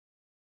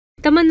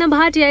Tamannaah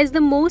Bhatia is the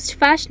most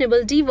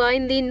fashionable diva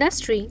in the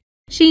industry.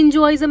 She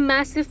enjoys a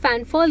massive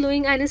fan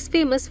following and is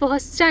famous for her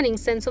stunning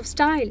sense of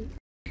style.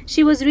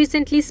 She was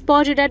recently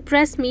spotted at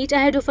press meet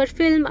ahead of her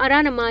film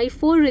Aranamai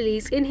for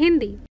release in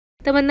Hindi.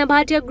 Tamannaah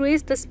Bhatia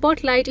graced the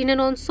spotlight in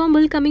an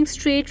ensemble coming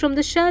straight from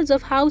the shelves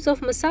of House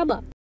of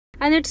Masaba.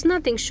 And it's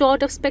nothing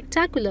short of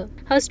spectacular.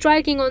 Her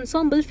striking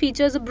ensemble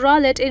features a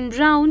bralette in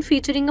brown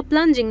featuring a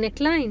plunging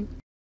neckline.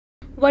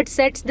 What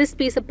sets this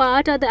piece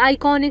apart are the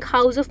iconic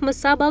House of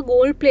Masaba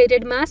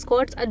gold-plated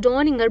mascots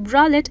adorning her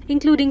bralette,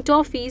 including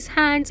toffees,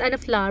 hands and a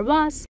flower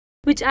vase,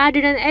 which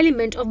added an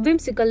element of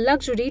whimsical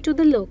luxury to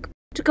the look.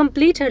 To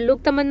complete her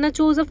look, Tamannaah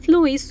chose a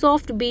flowy,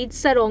 soft beads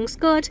sarong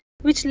skirt,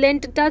 which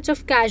lent a touch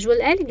of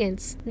casual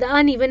elegance. The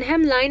uneven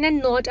hemline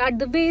and knot at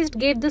the waist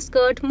gave the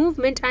skirt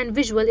movement and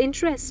visual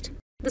interest.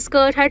 The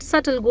skirt had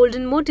subtle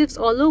golden motifs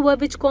all over,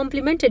 which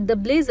complemented the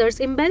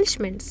blazer's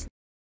embellishments.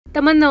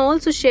 Tamannaah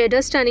also shared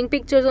her stunning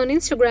pictures on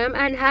Instagram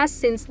and has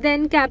since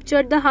then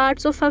captured the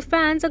hearts of her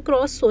fans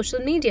across social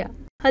media.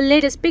 Her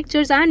latest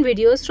pictures and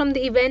videos from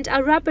the event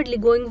are rapidly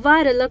going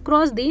viral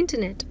across the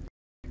internet.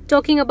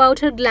 Talking about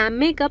her glam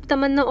makeup,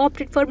 Tamannaah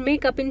opted for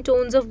makeup in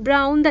tones of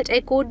brown that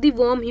echoed the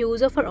warm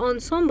hues of her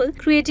ensemble,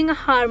 creating a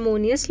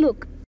harmonious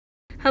look.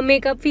 Her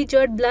makeup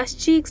featured blush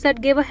cheeks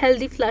that gave a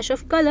healthy flush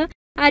of color,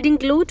 adding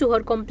glow to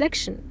her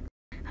complexion.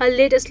 Her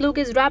latest look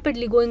is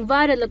rapidly going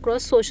viral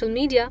across social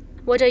media.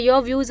 What are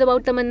your views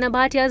about Tamannaah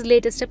Bhatia's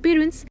latest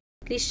appearance?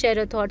 Please share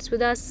your thoughts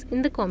with us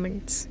in the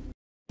comments.